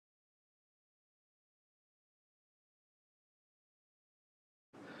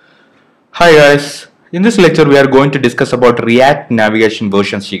Hi guys, in this lecture we are going to discuss about React Navigation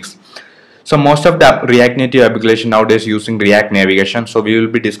version 6. So most of the React Native application nowadays using React Navigation. So we will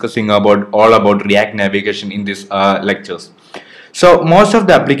be discussing about all about React Navigation in this lectures. So most of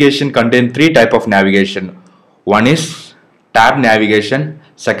the application contain three type of navigation. One is tab navigation,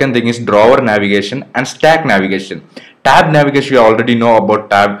 second thing is drawer navigation and stack navigation. Tab navigation you already know about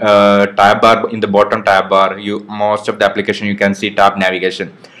tab bar. In the bottom tab bar, you most of the application you can see tab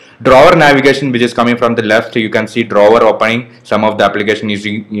navigation. Drawer navigation, which is coming from the left, you can see drawer opening. Some of the application is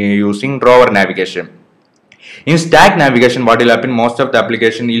using drawer navigation. In stack navigation, what will happen, most of the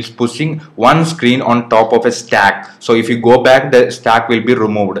application is pushing one screen on top of a stack. So if you go back, the stack will be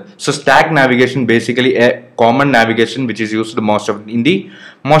removed. So stack navigation basically a common navigation which is used most of in the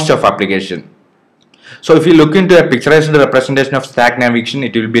most of application. So if you look into a picturized representation of stack navigation,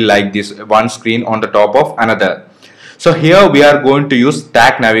 it will be like this, one screen on the top of another. So here we are going to use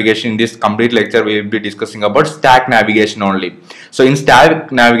stack navigation. In this complete lecture we will be discussing about stack navigation only. So in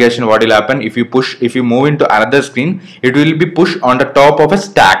stack navigation, what will happen, if you move into another screen, it will be pushed on the top of a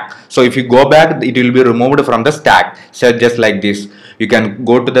stack. So if you go back, it will be removed from the stack. So just like this, you can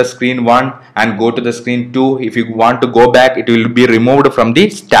go to the screen 1 and go to the screen 2. If you want to go back, it will be removed from the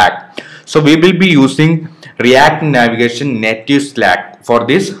stack. So we will be using React Navigation native stack for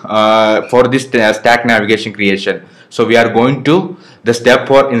this stack navigation creation. So we are going to the step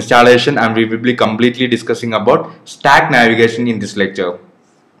for installation, and we will be completely discussing about stack navigation in this lecture.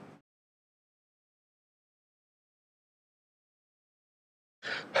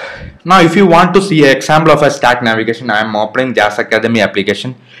 Now if you want to see an example of a stack navigation, I am opening JAS Academy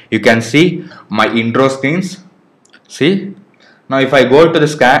application. You can see my intro screens. See, now if I go to the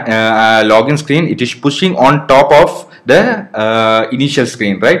login screen, it is pushing on top of the initial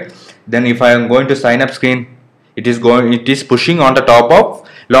screen, right? Then if I am going to sign up screen, it is pushing on the top of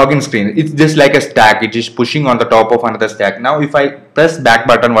login screen. It's just like a stack, it is pushing on the top of another stack. Now if I press back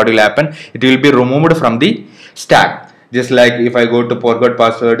button, what will happen, it will be removed from the stack. Just like if I go to forgot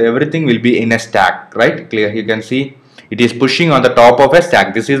password, everything will be in a stack, right? Clear, you can see it is pushing on the top of a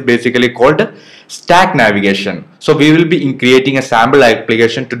stack. This is basically called stack navigation. So we will be creating a sample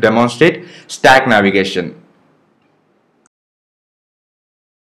application to demonstrate stack navigation.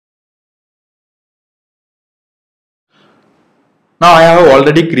 Now I have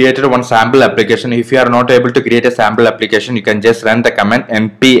already created one sample application. If you are not able to create a sample application, you can just run the command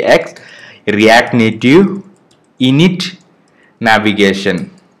npx react native init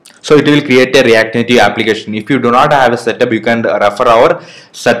navigation. So it will create a React Native application. If you do not have a setup, you can refer our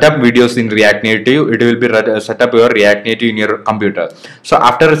setup videos in React Native. It will be set up your React Native in your computer. So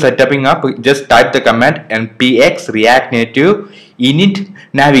after setting up, just type the command npx react native init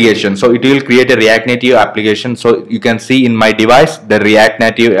navigation. So it will create a React Native application. So you can see in my device the React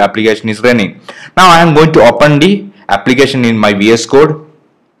Native application is running. Now I am going to open the application in my VS Code.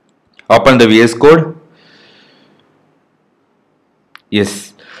 Open the VS Code. Yes.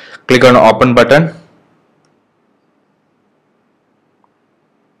 Click on open button.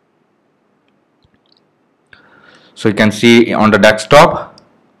 So you can see on the desktop.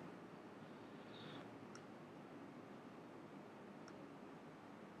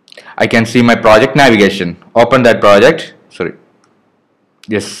 I can see my project navigation. Open that project. Sorry.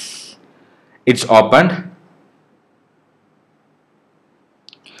 Yes. It's opened.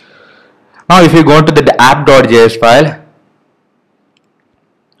 Now if you go to the app.js file,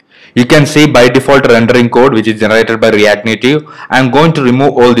 you can see by default rendering code which is generated by React Native. I am going to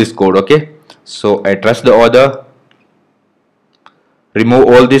remove all this code, okay? So I trust the author. Remove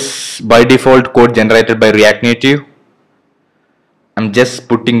all this by default code generated by React Native. I'm just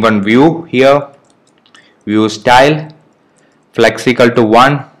putting one view here. View style flex equal to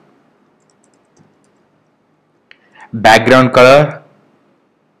 1. Background color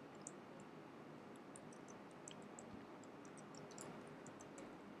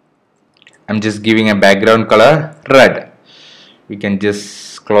I'm just giving a background color red. We can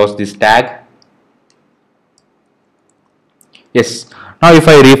just close this tag. Yes. Now if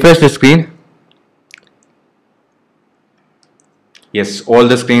I refresh the screen, yes, all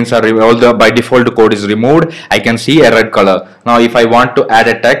the screens are all the by default code is removed. I can see a red color. Now if I want to add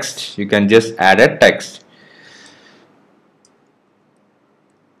a text, you can just add a text.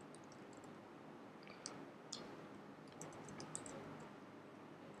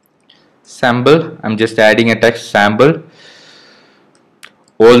 Sample, I'm just adding a text sample.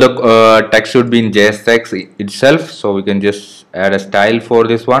 All the text should be in JSX itself, so we can just add a style for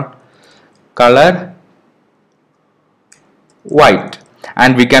this one. Color white,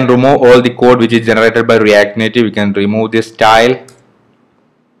 and we can remove all the code which is generated by React Native. We can remove this style.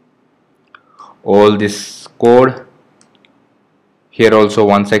 all this code. Here also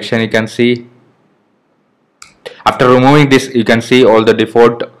one section you can see. After removing this, you can see all the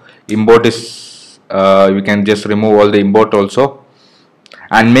default import is, you can just remove all the import also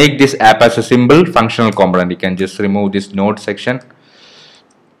and make this app as a simple functional component. You can just remove this node section.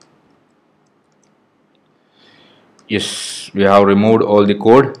 Yes, we have removed all the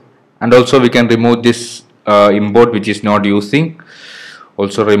code, and also we can remove this import which is not using.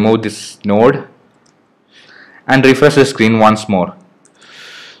 Also remove this node and refresh the screen once more.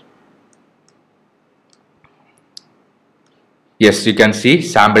 Yes, you can see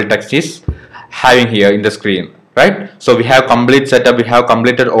sample text is having here in the screen, right? So we have complete setup, we have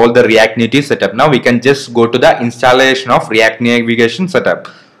completed all the React Native setup. Now we can just go to the installation of React Navigation setup.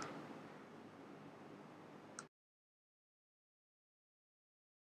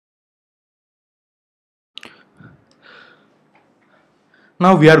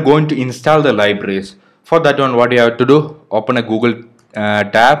 Now we are going to install the libraries. For that one, what you have to do, open a Google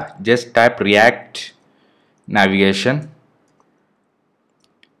tab, just type React Navigation.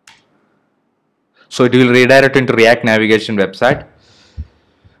 So it will redirect into React Navigation website.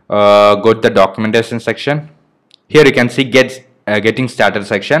 Go to the documentation section. Here you can see getting started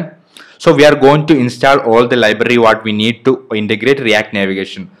section. So we are going to install all the library what we need to integrate React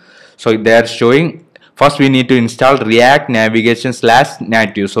Navigation. So they are showing first we need to install React Navigation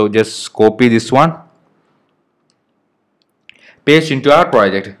 /native. So just copy this one, paste into our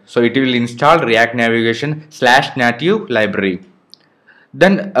project. So it will install React Navigation /native library.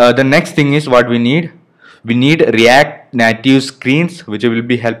 Then the next thing is what we need. We need React Native screens, which will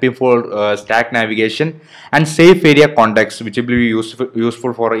be helping for stack navigation, and safe area context, which will be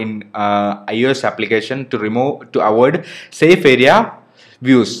useful for in iOS application to avoid safe area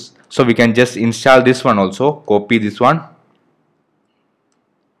views. So we can just install this one also. Copy this one.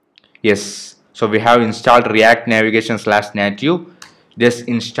 Yes. So we have installed React Navigation /native. Just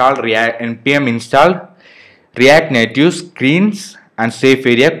install React npm install React Native screens and safe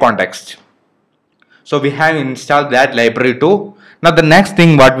area context. So we have installed that library too. Now the next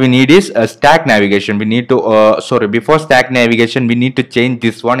thing what we need is a stack navigation. We need to before stack navigation we need to change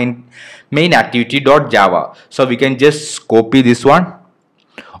this one in main activity.java. So we can just copy this one,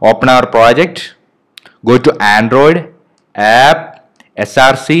 open our project, go to Android app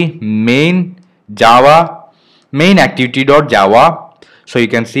src main java main activity.java. So you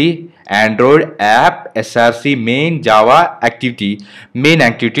can see Android app src main java activity main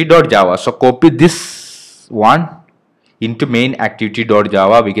activity.java. So copy this one into main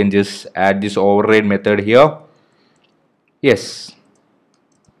activity.java. We can just add this override method here. Yes.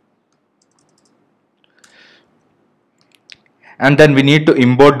 And then we need to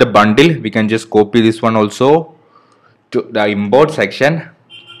import the bundle. We can just copy this one also to the import section.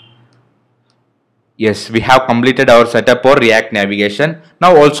 Yes, we have completed our setup for React Navigation.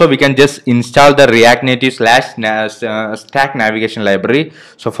 Now also we can just install the React Native stack navigation library.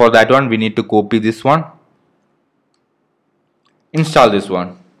 So for that one we need to copy this one, install this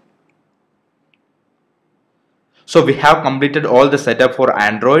one. So we have completed all the setup for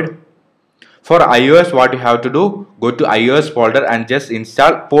Android. For iOS, what you have to do, go to iOS folder and just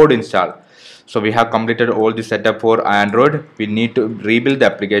install pod install. So we have completed all the setup for Android. We need to rebuild the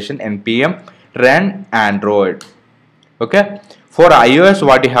application npm run Android. Okay. For iOS,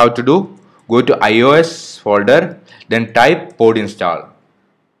 what you have to do, go to iOS folder, then type pod install.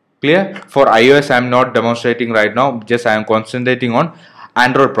 Clear? For iOS, I am not demonstrating right now. Just I am concentrating on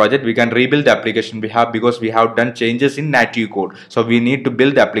Android project. We can rebuild the application we have because we have done changes in native code. So we need to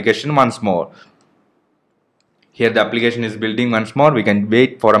build the application once more. Here the application is building once more. We can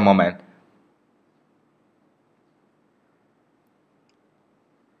wait for a moment.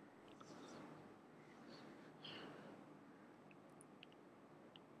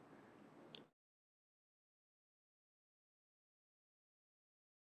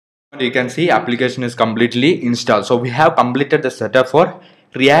 You can see application is completely installed. So we have completed the setup for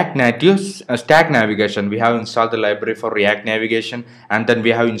React Native stack navigation. We have installed the library for React Navigation, and then we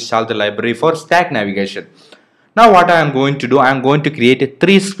have installed the library for stack navigation. Now what I am going to do, I am going to create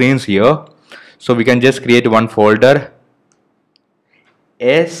 3 screens here. So we can just create one folder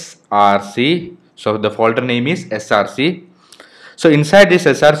src. So the folder name is src. So inside this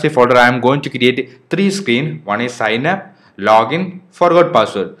src folder I am going to create 3 screens. One is sign up, login, forgot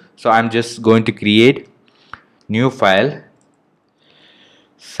password. So I'm just going to create new file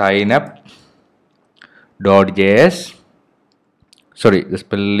signup.js. Sorry, the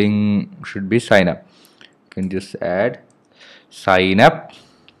spelling should be sign up. You can just add sign up.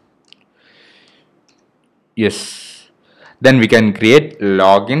 Yes. Then we can create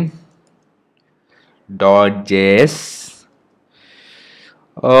login. dot js,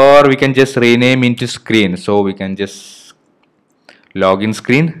 or we can just rename into screen. So we can just login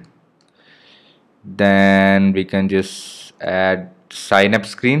screen, then we can just add sign up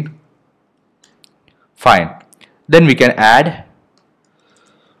screen. Fine. Then we can add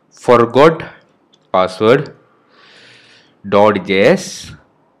forgot password dot js.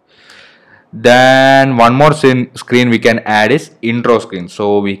 Then one more screen we can add is intro screen.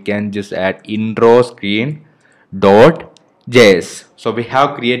 So we can just add intro screen dot js. So we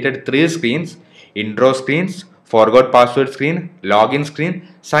have created three screens: intro screens, forgot password screen, login screen,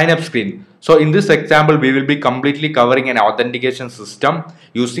 sign up screen. So in this example, we will be completely covering an authentication system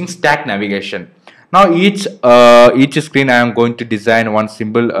using stack navigation. Now each screen I am going to design one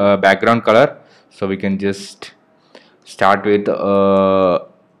simple background color. So we can just start with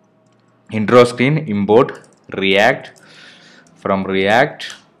intro screen, import react. From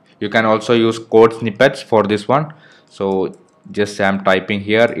react you can also use code snippets for this one. So just I'm typing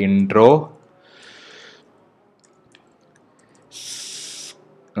here intro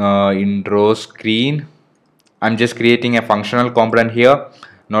intro screen. I'm just creating a functional component here,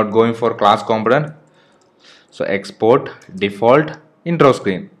 not going for class component. So export default intro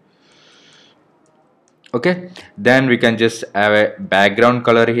screen. Okay, then we can just have a background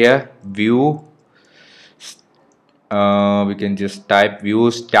color here, view. We can just type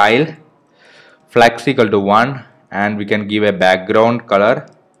view style flex equal to 1, and we can give a background color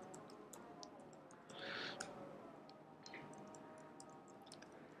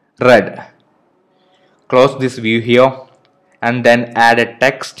red. Close this view here and then add a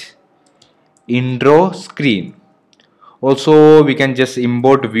text intro screen. Also we can just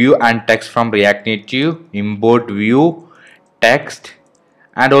import view and text from React Native, import view text,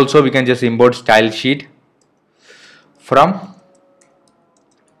 and also we can just import style sheet from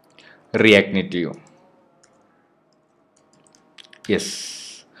React Native.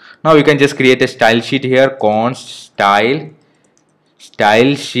 Yes, now you can just create a style sheet here, const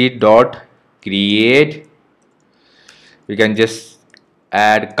style sheet dot create. We can just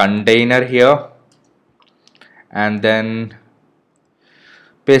add container here and then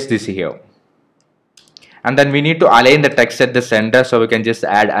paste this here, and then we need to align the text at the center. So we can just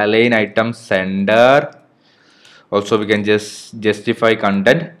add align item center. Also we can just justify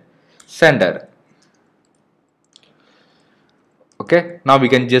content center. Okay, now we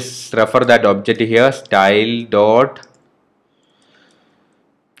can just refer that object here, style dot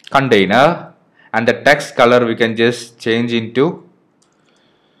container, and the text color we can just change into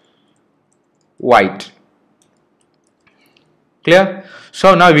white. Clear?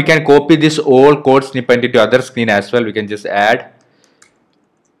 So now we can copy this old code snippet into other screen as well. We can just add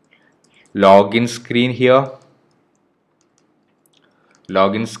login screen here,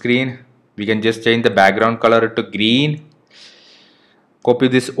 login screen. We can just change the background color to green. Copy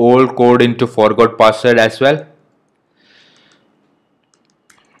this old code into forgot password as well.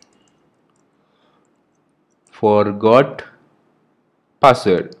 Forgot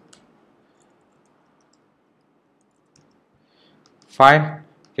password. Fine.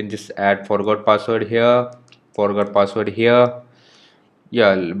 You can just add forgot password here, forgot password here.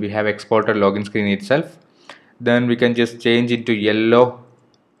 Yeah, we have exported login screen itself. Then we can just change into yellow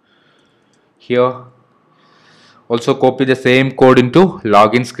here. Also copy the same code into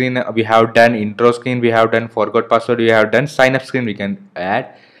login screen. We have done intro screen, we have done forgot password, we have done sign up screen. We can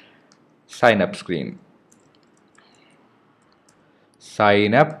add sign up screen,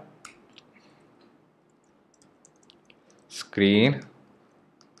 sign up screen.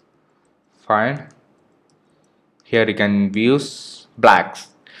 Fine. Here you can views blacks.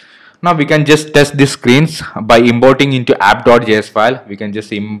 Now we can just test these screens by importing into app.js file. We can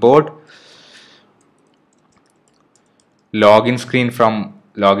just import login screen. From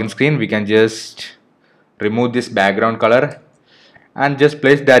login screen we can just remove this background color and just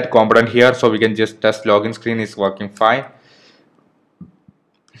place that component here. So we can just test login screen is working fine.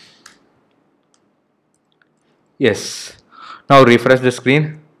 Yes, now refresh the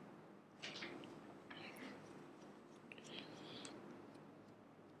screen.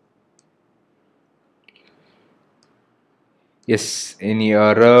 Yes, any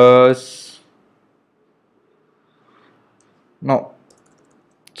errors? No.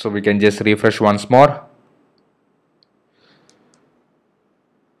 So we can just refresh once more,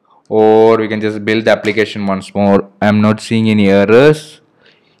 or we can just build the application once more. I'm not seeing any errors.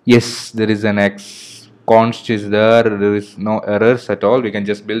 Yes, there is an const is there. There is no errors at all. We can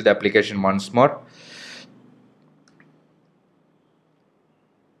just build the application once more.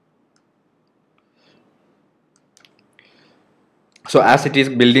 So as it is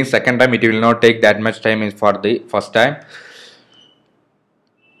building second time, it will not take that much time for the first time.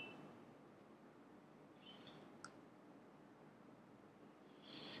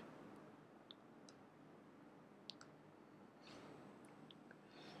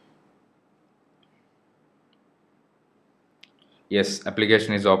 Yes,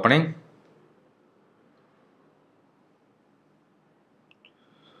 application is opening.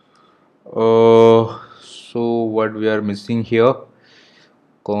 So what we are missing here?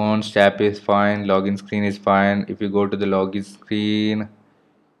 Cons tab is fine, login screen is fine. If you go to the login screen,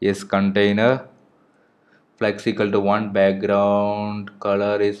 yes, container flex equal to 1, background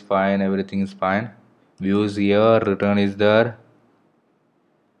color is fine, everything is fine. Views here, return is there.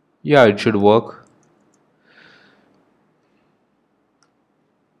 Yeah, it should work.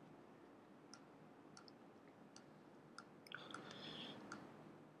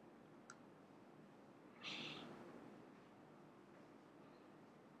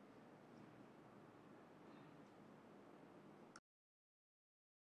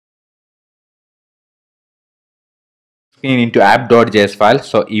 Screen into app.js file.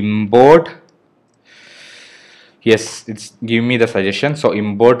 So import. Yes, it's give me the suggestion. So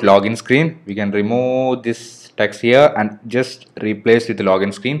import login screen. We can remove this text here and just replace with the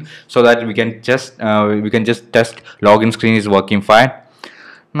login screen, so that we can just test login screen is working fine.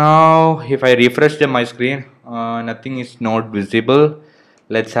 Now if I refresh my screen, nothing is not visible.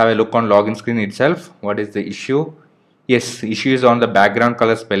 Let's have a look on login screen itself. What is the issue? Yes, issue is on the background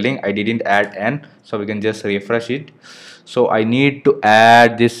color spelling. I didn't add n, so we can just refresh it. So I need to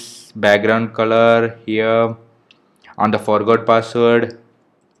add this background color here on the forgot password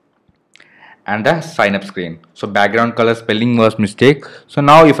and the sign up screen. So background color spelling was mistake. So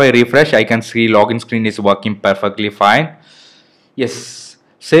now if I refresh, I can see login screen is working perfectly fine. Yes,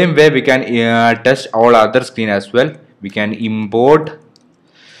 same way we can test all other screen as well. We can import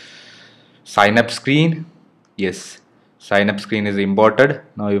sign up screen. Yes, sign up screen is imported.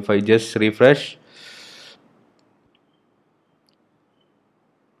 Now if I just refresh,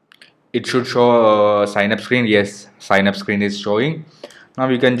 it should show sign up screen. Yes, sign up screen is showing. Now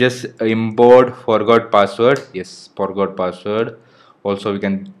we can just import forgot password. Yes, forgot password. Also we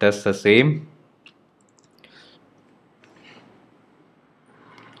can test the same.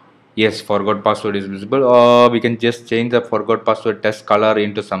 Yes, forgot password is visible. Or we can just change the forgot password test color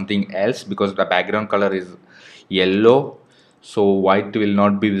into something else, because the background color is yellow, so white will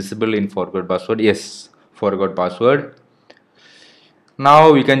not be visible in forgot password. Yes, forgot password.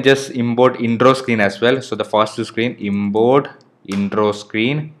 Now we can just import intro screen as well. So the first screen, import intro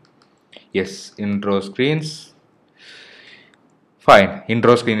screen. Yes, intro screens. Fine.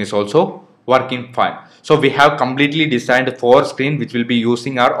 Intro screen is also working fine. So we have completely designed 4 screen which will be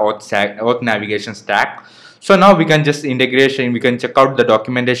using our auth navigation stack. So now we can just integration. We can check out the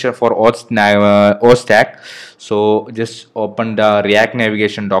documentation for auth stack. So just open the React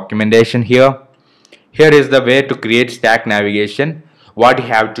navigation documentation here. Here is the way to create stack navigation. What you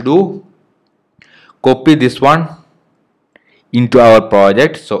have to do, copy this one into our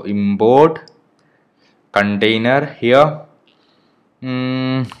project. So import container here.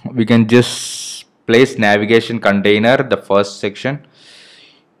 We can just place navigation container, the first section.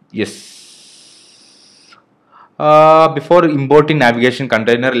 Yes. Before importing navigation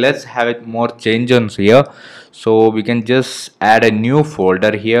container, let's have it more changes here. So we can just add a new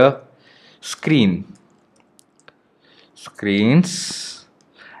folder here, screens,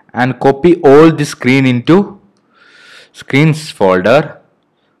 and copy all the screen into screens folder.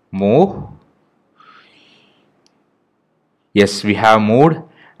 Move. Yes, we have moved,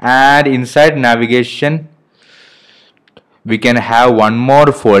 and inside navigation we can have one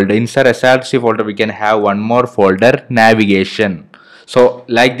more folder. Inside SRC folder we can have one more folder, navigation. So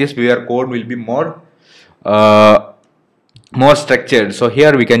like this your code will be uh, more structured. So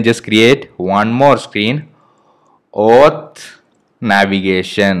here we can just create one more screen, auth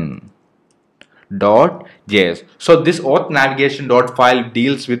navigation dot js. So this auth navigation dot file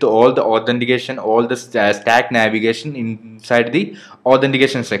deals with all the authentication, all the stack navigation inside the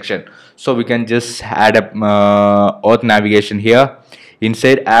authentication section. So we can just add a auth navigation here.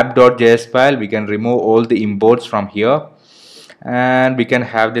 Inside app.js file we can remove all the imports from here, and we can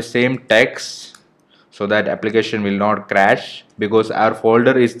have the same text so that application will not crash because our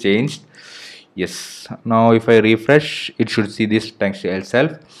folder is changed. Yes, now if I refresh, it should see this text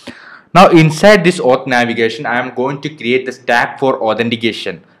itself. Now inside this auth navigation, I am going to create the stack for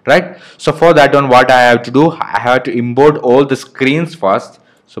authentication, right? So for that one, what I have to do, I have to import all the screens first.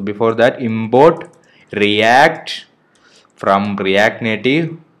 So before that, import React from React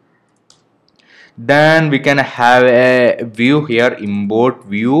Native. Then we can have a view here, import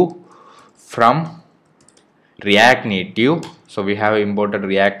view from React Native. So we have imported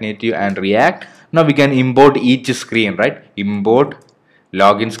React Native and React. Now we can import each screen, right? Import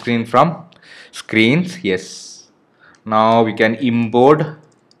login screen from screens. Yes. Now we can import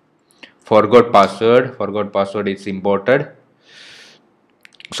forgot password. Forgot password is imported.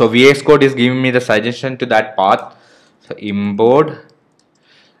 So VS Code is giving me the suggestion to that path. So import,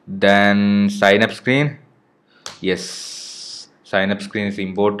 then sign up screen. Yes, sign up screen is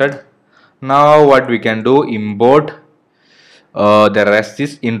imported. Now what we can do, import the rest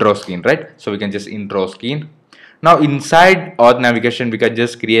is intro screen, right? So we can just intro screen. Now inside auth navigation we can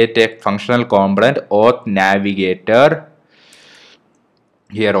just create a functional component auth navigator.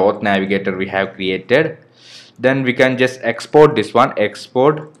 Here auth navigator we have created. Then we can just export this one,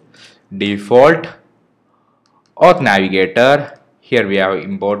 export default auth navigator. Here we have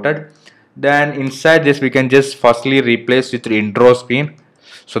imported. Then inside this we can just firstly replace with intro screen.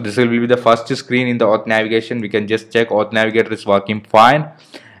 So this will be the first screen in the auth navigation. We can just check auth navigator is working fine.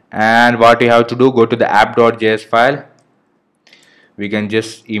 And what you have to do, go to the app.js file. We can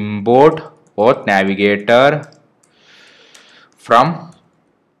just import auth navigator from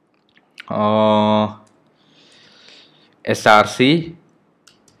src,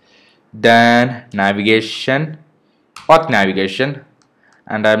 then navigation, auth navigation,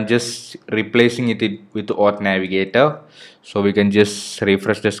 and I'm just replacing it with auth navigator. So we can just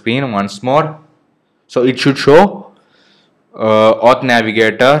refresh the screen once more. So it should show auth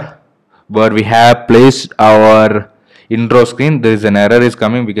navigator where we have placed our intro screen. There is an error is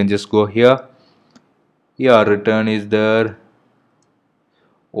coming. We can just go here. Here return is there,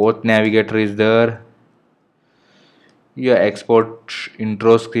 auth navigator is there, yeah, export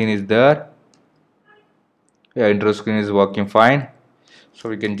intro screen is there. Yeah, intro screen is working fine. So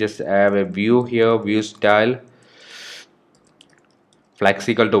we can just have a view here, view style flex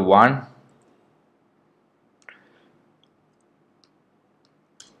equal to 1.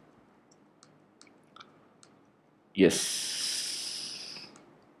 Yes.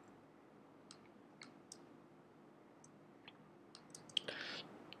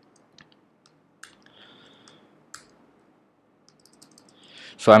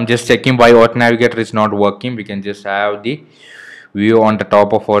 So I'm just checking why auth navigator is not working. We can just have the view on the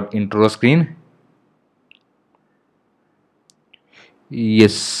top of our intro screen.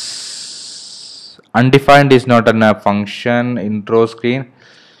 Yes, undefined is not a function intro screen.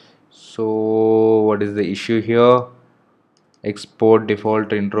 So what is the issue here? Export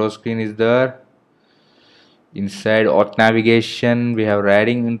default intro screen is there. Inside auth navigation we have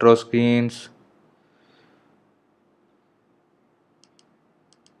adding intro screens,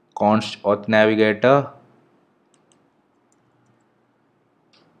 const auth navigator.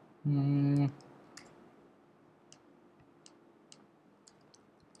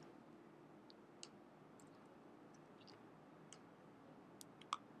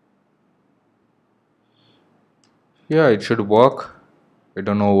 Yeah, it should work. I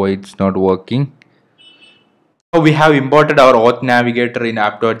don't know why it's not working. Now we have imported our auth navigator in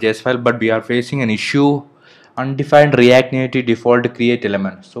app.js file, but we are facing an issue. Undefined React Native default create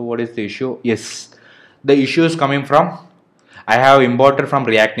element. So what is the issue? Yes, the issue is coming from, I have imported from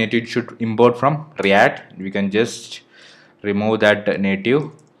React Native. It should import from React. We can just remove that native.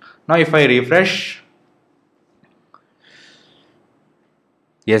 Now if I refresh,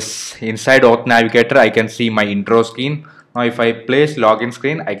 yes, inside auth navigator I can see my intro screen. Now if I place login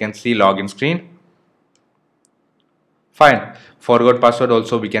screen, I can see login screen. Fine. Forgot password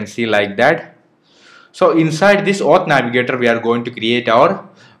also we can see like that. So inside this auth navigator we are going to create our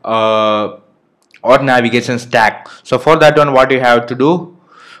auth navigation stack. So for that one, what you have to do,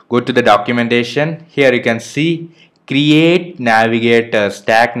 go to the documentation. Here you can see create navigator,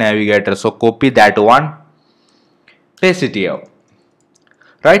 stack navigator. So copy that one, paste it here.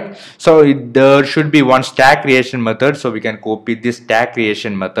 Right, so there should be one stack creation method, so we can copy this stack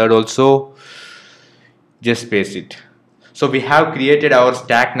creation method also, just paste it. So we have created our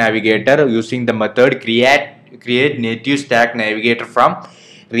stack navigator using the method create native stack navigator from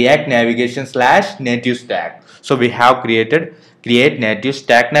React navigation / native stack. So we have created create native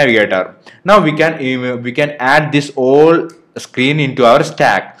stack navigator. Now we can add this whole screen into our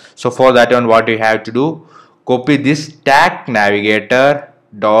stack. So for that one, what we have to do, copy this stack navigator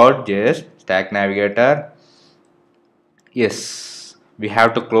 .js stack navigator. Yes, we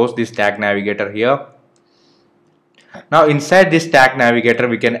have to close this stack navigator here. Now inside this stack navigator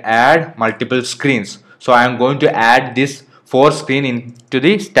we can add multiple screens. So I am going to add this 4 screen into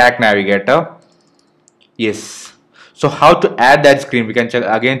the stack navigator. Yes, So how to add that screen? We can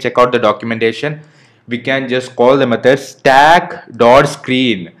check out the documentation. We can just call the method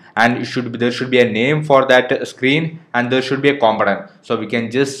stack.screen, and there should be a name for that screen, and there should be a component. So we can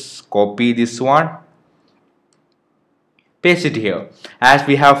just copy this one, paste it here. As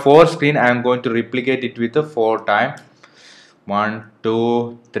we have 4 screen, I am going to replicate it with a 4 time. 1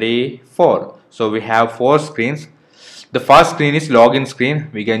 2 3 4. So we have 4 screens. The first screen is login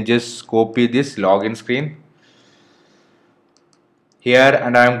screen. We can just copy this login screen here,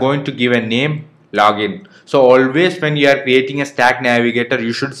 and I am going to give a name login. So always when you are creating a stack navigator,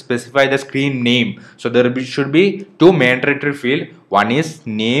 you should specify the screen name. So there should be 2 mandatory field. One is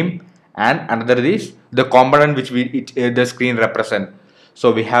name and another is the component which the screen represent.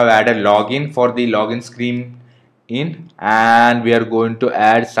 So we have added login for the login screen in, and we are going to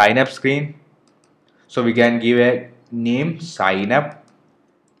add sign up screen. So we can give a name sign up,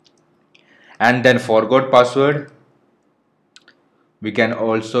 and then forgot password. We can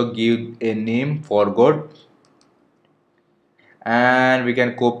also give a name forgot, and we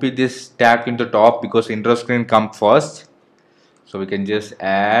can copy this tag into top because intro screen comes first. So we can just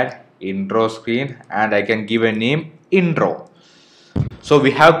add intro screen, and I can give a name intro. So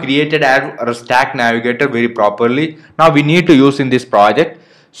we have created our stack navigator very properly. Now we need to use in this project.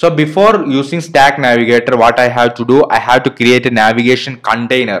 So before using stack navigator, what I have to do, I have to create a navigation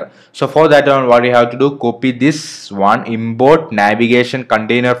container. So for that one, what you have to do, copy this one, import navigation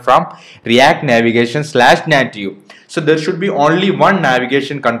container from React navigation /native. So there should be only one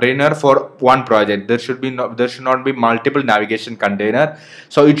navigation container for one project. There should not be multiple navigation container.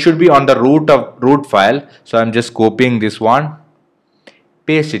 So it should be on the root file. So I'm just copying this one,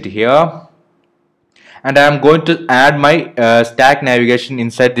 paste it here, and I am going to add my stack navigation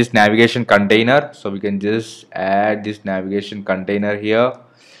inside this navigation container. So we can just add this navigation container here,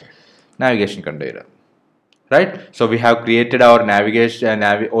 navigation container, right? So we have created our navigation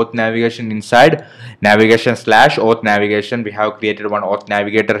auth navigation inside navigation /auth navigation. We have created one auth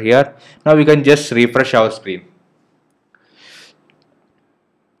navigator here. Now we can just refresh our screen.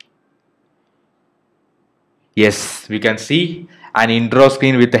 Yes, we can see an intro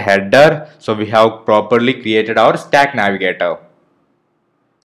screen with a header. So we have properly created our stack navigator.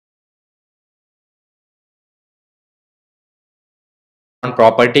 One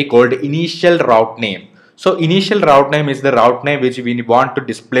property called initial route name. So initial route name is the route name which we want to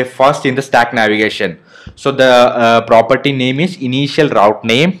display first in the stack navigation. So the property name is initial route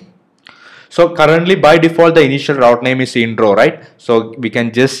name. So currently by default the initial route name is intro, right? So we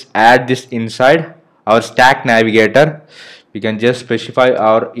can just add this inside our stack navigator. We can just specify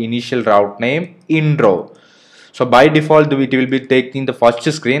our initial route name intro. So by default it will be taking the first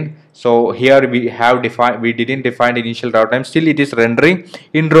screen. So here we didn't define initial route name, still it is rendering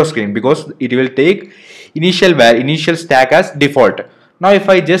intro screen because it will take initial stack as default. Now if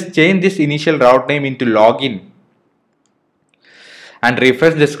I just change this initial route name into login and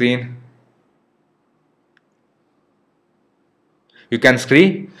refresh the screen, you can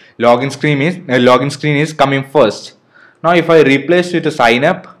see login screen is coming first. Now if I replace with a sign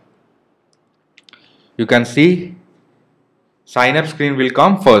up, you can see sign up screen will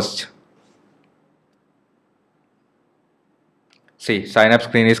come first. See, sign up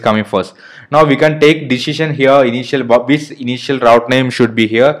screen is coming first. Now we can take decision here, which initial route name should be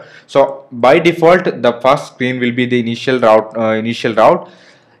here. So by default the first screen will be the initial route.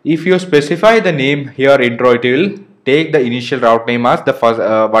 If you specify the name here intro, it will take the initial route name as the first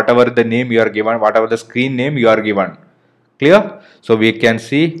whatever the name you are given, whatever the screen name you are given. Clear? So we can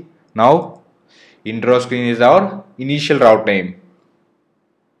see now intro screen is our initial route name.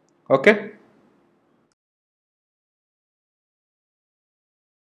 Okay.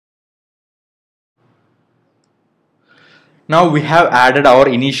 Now we have added our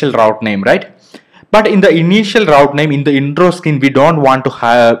initial route name, right? But in the initial route name, in the intro screen, we don't want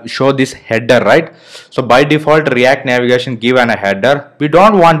to show this header, right? So by default, React navigation give a header. We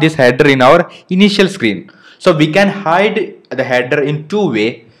don't want this header in our initial screen. So we can hide the header in 2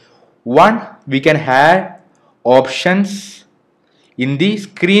 ways. One, we can add options in the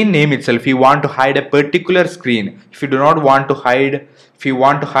screen name itself. If you want to hide a particular screen, if you do not want to hide, if you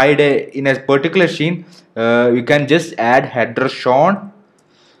want to hide in a particular scene, you can just add header shown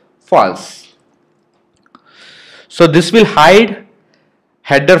false. So this will hide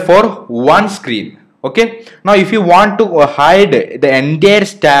header for one screen. Okay. Now if you want to hide the entire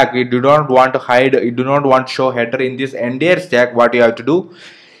stack, you do not want to show header in this entire stack, what you have to do,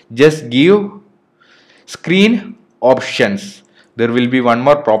 just give screen options. There will be one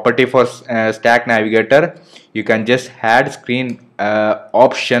more property for stack navigator. You can just add screen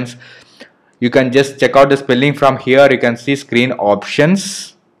options. You can just check out the spelling from here. You can see screen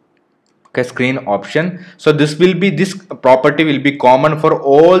options. Okay, screen option. So this property will be common for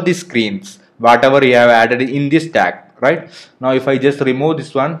all the screens whatever you have added in this tag, right? Now if I just remove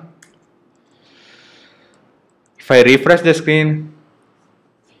this one, if I refresh the screen,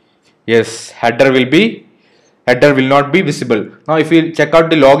 yes, header will not be visible. Now if you check out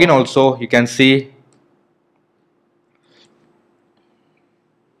the login also, you can see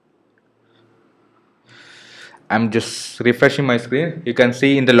I'm just refreshing my screen. You can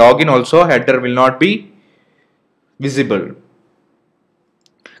see in the login also header will not be visible.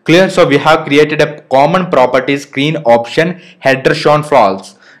 Clear? So we have created a common property screen option header shown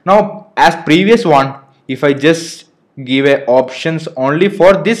false. Now as previous one, if I just give a options only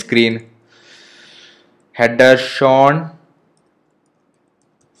for this screen, header shown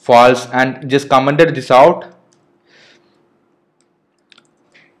false, and just commented this out.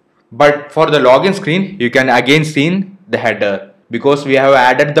 But for the login screen, you can again see the header because we have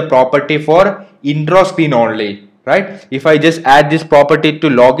added the property for intro screen only, right? If I just add this property to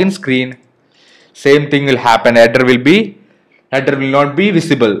login screen, same thing will happen. Header will not be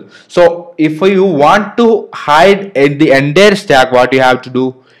visible. So if you want to hide the entire stack, what you have to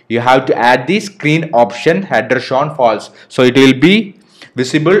do? You have to add the screen option header shown false. So it will be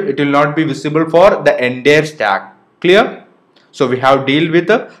visible. It will not be visible for the entire stack. Clear? So we have deal with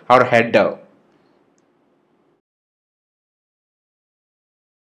our header.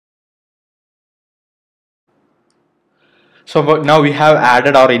 So now we have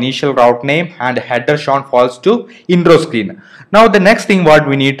added our initial route name and header shown false to intro screen. Now the next thing what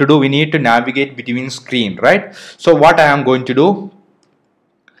we need to do, we need to navigate between screen, right? So what I am going to do,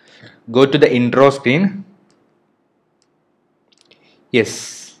 go to the intro screen.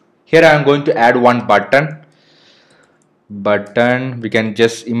 Yes, here I am going to add one button. We can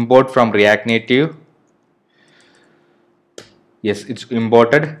just import from React Native. Yes, it's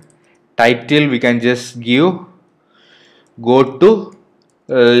imported. Title we can just give, go to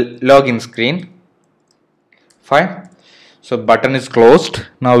login screen. Fine. So button is closed.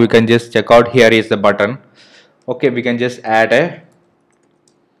 Now we can just check out, here is the button. Okay, we can just add a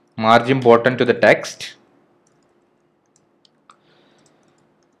margin button to the text.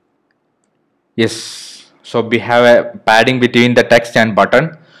 Yes, so we have a padding between the text and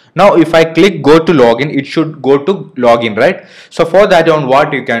button. Now if I click go to login, it should go to login, right? So for that on,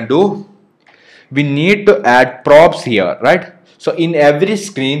 what you can do, we need to add props here, right? So in every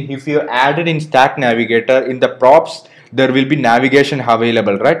screen, if you add it in Stack Navigator, in the props there will be navigation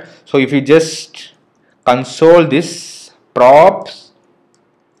available, right? So if you just console this props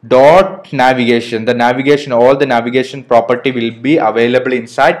dot navigation, all the navigation property will be available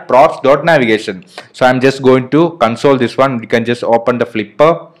inside props dot navigation. So I'm just going to console this one. You can just open the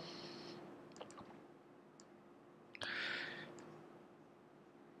flipper.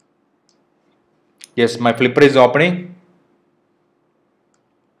 Yes, my flipper is opening.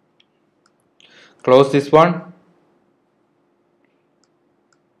 Close this one.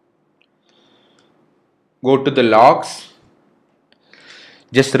 Go to the logs.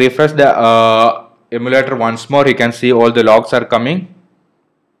 Just refresh the emulator once more. You can see all the logs are coming.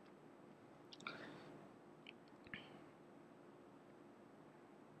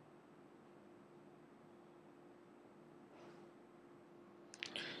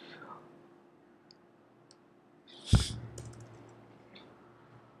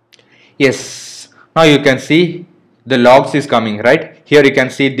 Yes, now you can see the logs is coming, right? Here you can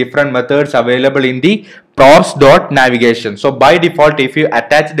see different methods available in the props.navigation. So by default, if you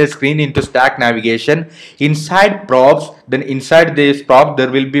attach the screen into Stack Navigation, inside props, then inside this prop there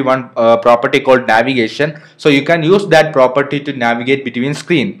will be one property called navigation. So you can use that property to navigate between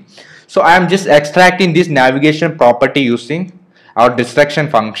screen. So I am just extracting this navigation property using our distraction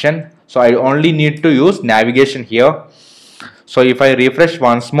function. So I only need to use navigation here. So if I refresh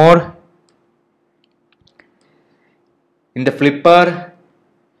once more, in the flipper,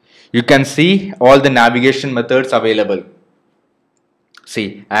 you can see all the navigation methods available.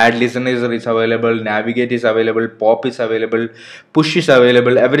 See, add listener is available, navigate is available, pop is available, push is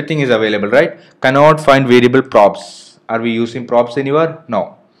available, everything is available, right? Cannot find variable props. Are we using props anywhere?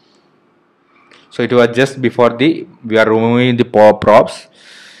 No. So it was just before we are removing the props.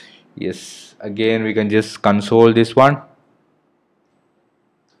 Yes, again we can just console this one.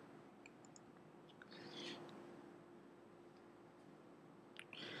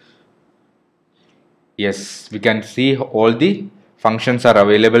 Yes, we can see all the functions are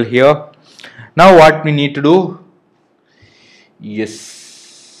available here. Now what we need to do,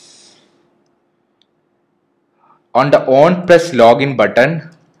 yes, on the on press login button,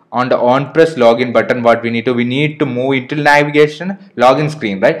 on the on press login button, what we need to move into navigation login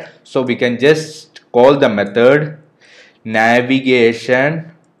screen, right? So we can just call the method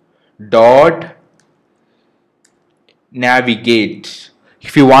navigation dot navigate.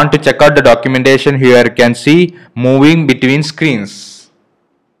 If you want to check out the documentation, here you can see moving between screens.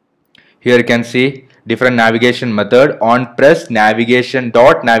 Here you can see different navigation method on press navigation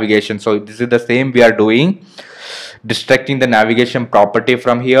dot navigation. So this is the same we are doing, distracting the navigation property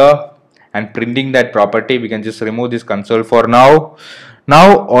from here and printing that property. We can just remove this console for now.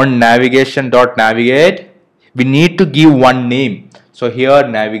 Now on navigation dot navigate, we need to give one name. So here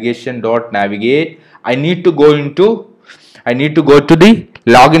navigation dot navigate, I need to go to the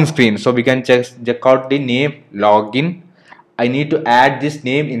login screen. So we can check out the name login. I need to add this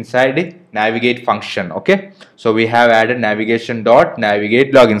name inside the navigate function. Okay, so we have added navigation dot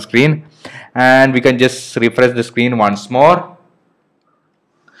navigate login screen, and we can just refresh the screen once more.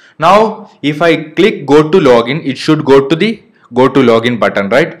 Now if I click go to login, it should go to the go to login button,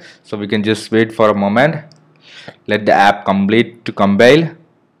 right? So we can just wait for a moment, let the app complete to compile.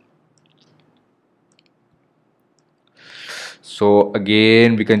 So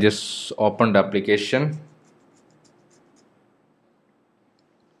again we can just open the application.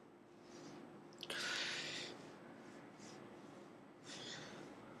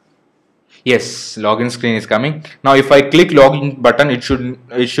 Yes, login screen is coming. Now if I click login button, it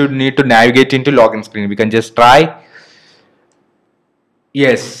should need to navigate into login screen. We can just try.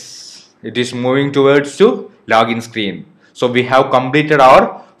 Yes, it is moving towards to login screen. So we have completed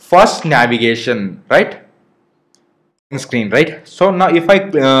our first navigation, right? Screen, right? So now if I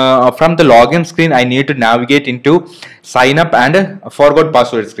from the login screen, I need to navigate into sign up and forgot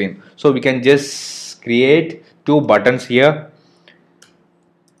password screen. So we can just create two buttons here.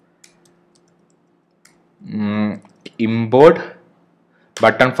 Import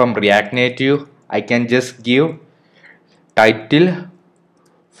button from React Native. I can just give title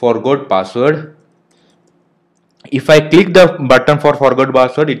forgot password. If I click the button for forgot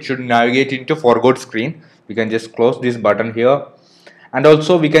password, it should navigate into forgot screen. We can just close this button here, and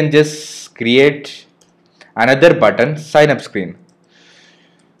also we can just create another button, sign up screen,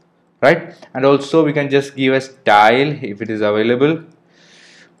 right? And also we can just give a style if it is available,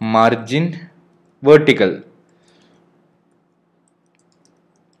 margin vertical.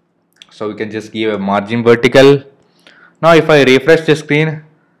 So we can just give a margin vertical. Now if I refresh the screen,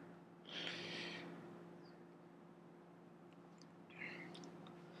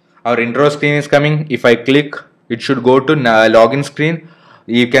 our intro screen is coming. If I click, it should go to login screen.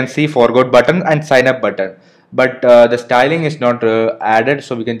 You can see forgot button and sign up button, but the styling is not added.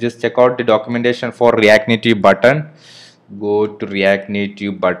 So we can just check out the documentation for React Native button. Go to React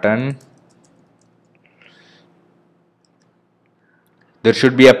Native button. There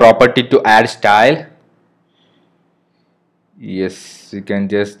should be a property to add style. Yes, you can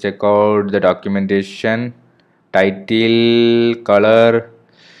just check out the documentation, title, color,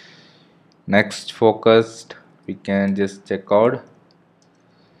 next focused. We can just check out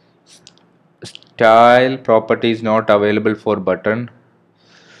style property is not available for button.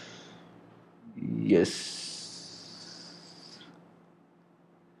 Yes,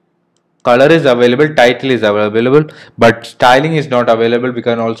 color is available, title is available, but styling is not available. We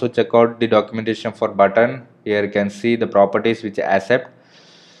can also check out the documentation for button. Here you can see the properties which accept.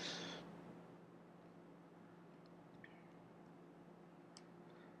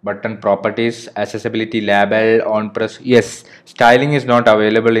 Button properties, accessibility, label, on press. Yes, styling is not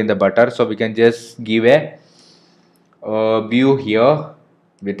available in the button, so we can just give a view here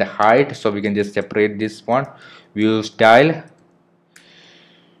with the height. So we can just separate this one, view style,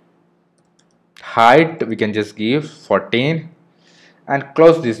 height we can just give 14 and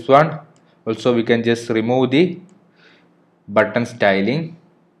close this one. Also we can just remove the button styling.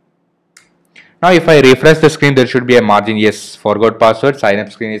 Now if I refresh the screen, there should be a margin. Yes, forgot password, sign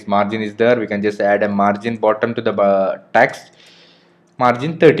up screen is margin is there. We can just add a margin bottom to the text,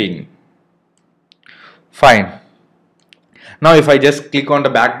 margin 13. Fine. Now if I just click on the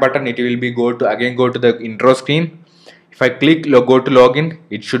back button, it will be go to the intro screen. If I click go to login,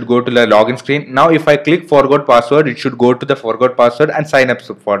 it should go to the login screen. Now if I click forgot password, it should go to the forgot password and sign up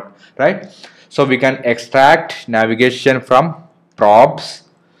support, right? So we can extract navigation from props.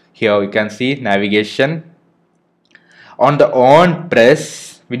 Here we can see navigation. On the on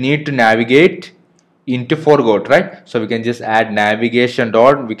press, we need to navigate into forgot, right? So we can just add navigation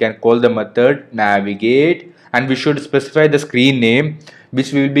dot, we can call the method navigate, and we should specify the screen name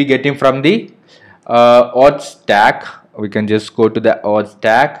which we will be getting from the auth stack. We can just go to the auth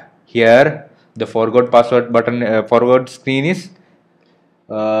stack. Here the forgot password button, forgot screen is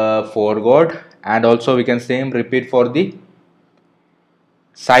forgot, and also we can same repeat for the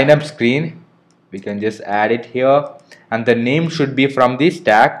sign up screen. We can just add it here, and the name should be from the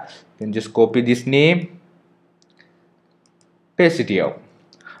stack. You can just copy this name, paste it here.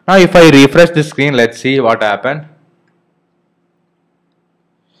 Now if I refresh the screen, let's see what happened.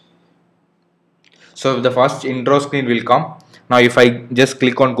 So the first intro screen will come. Now if I just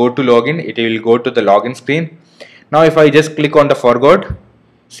click on go to login, it will go to the login screen. Now if I just click on the forgot,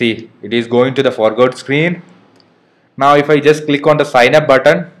 see it is going to the forgot screen. Now if I just click on the sign up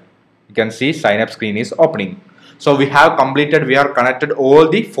button, you can see sign up screen is opening. So we have completed, we are connected all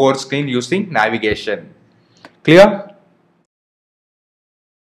the 4 screen using navigation. Clear?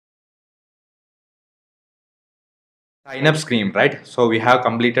 Sign up screen, right? So we have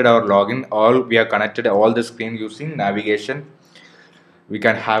completed our login, all we are connected all the screen using navigation. We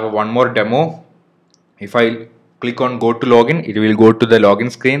can have one more demo. If I click on go to login, it will go to the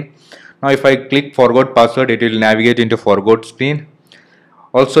login screen. Now if I click forgot password, it will navigate into forgot screen.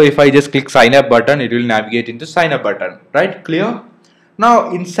 Also if I just click sign up button, it will navigate into sign up button, right? Clear? Now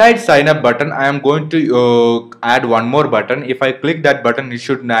inside sign up button, I am going to add one more button. If I click that button, it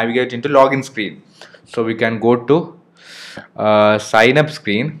should navigate into login screen. So we can go to sign up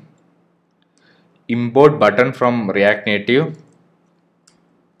screen, import button from React Native,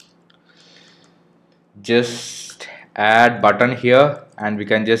 just add button here, and we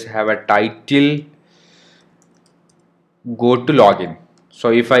can just have a title, go to login.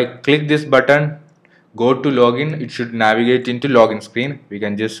 So if I click this button, go to login, it should navigate into login screen. We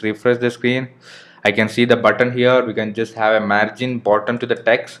can just refresh the screen. I can see the button here. We can just have a margin bottom to the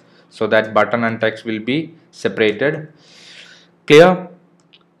text, so that button and text will be separated. Clear?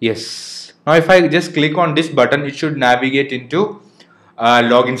 Yes. Now if I just click on this button, it should navigate into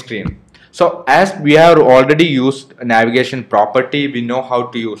login screen. So as we have already used navigation property, we know how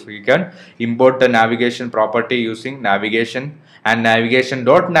to use. We can import the navigation property using navigation, and navigation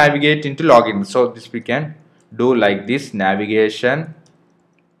dot navigate into login. So this we can do like this: navigation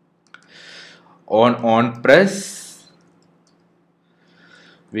on press.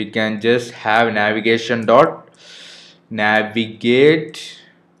 We can just have navigation dot navigate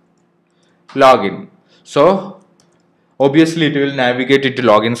login. So obviously it will navigate it to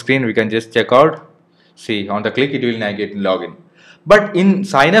login screen. We can just check out. See, on the click it will navigate login. But in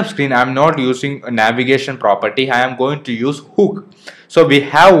sign up screen, I am not using a navigation property. I am going to use hook. So we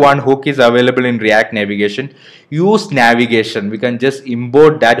have one hook is available in React navigation. Use navigation. We can just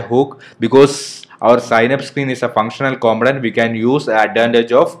import that hook, because our sign up screen is a functional component. We can use the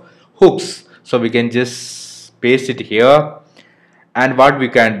advantage of hooks. So we can just paste it here. And what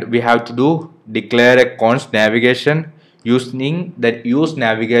we have to do, declare a const navigation using that use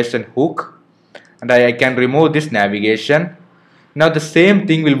navigation hook, and I can remove this navigation. Now the same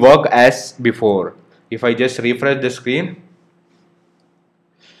thing will work as before. If I just refresh the screen,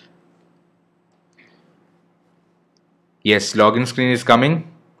 yes, login screen is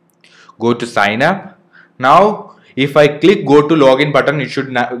coming. Go to sign up. Now if I click go to login button, it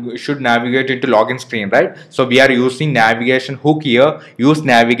should navigate into login screen, right? So we are using navigation hook here. Use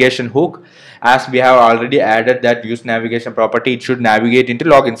navigation hook. As we have already added that use navigation property, it should navigate into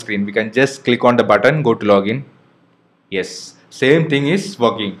login screen. We can just click on the button, go to login. Yes, same thing is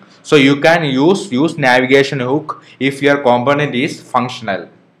working. So you can use navigation hook if your component is functional.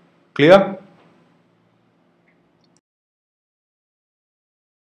 Clear?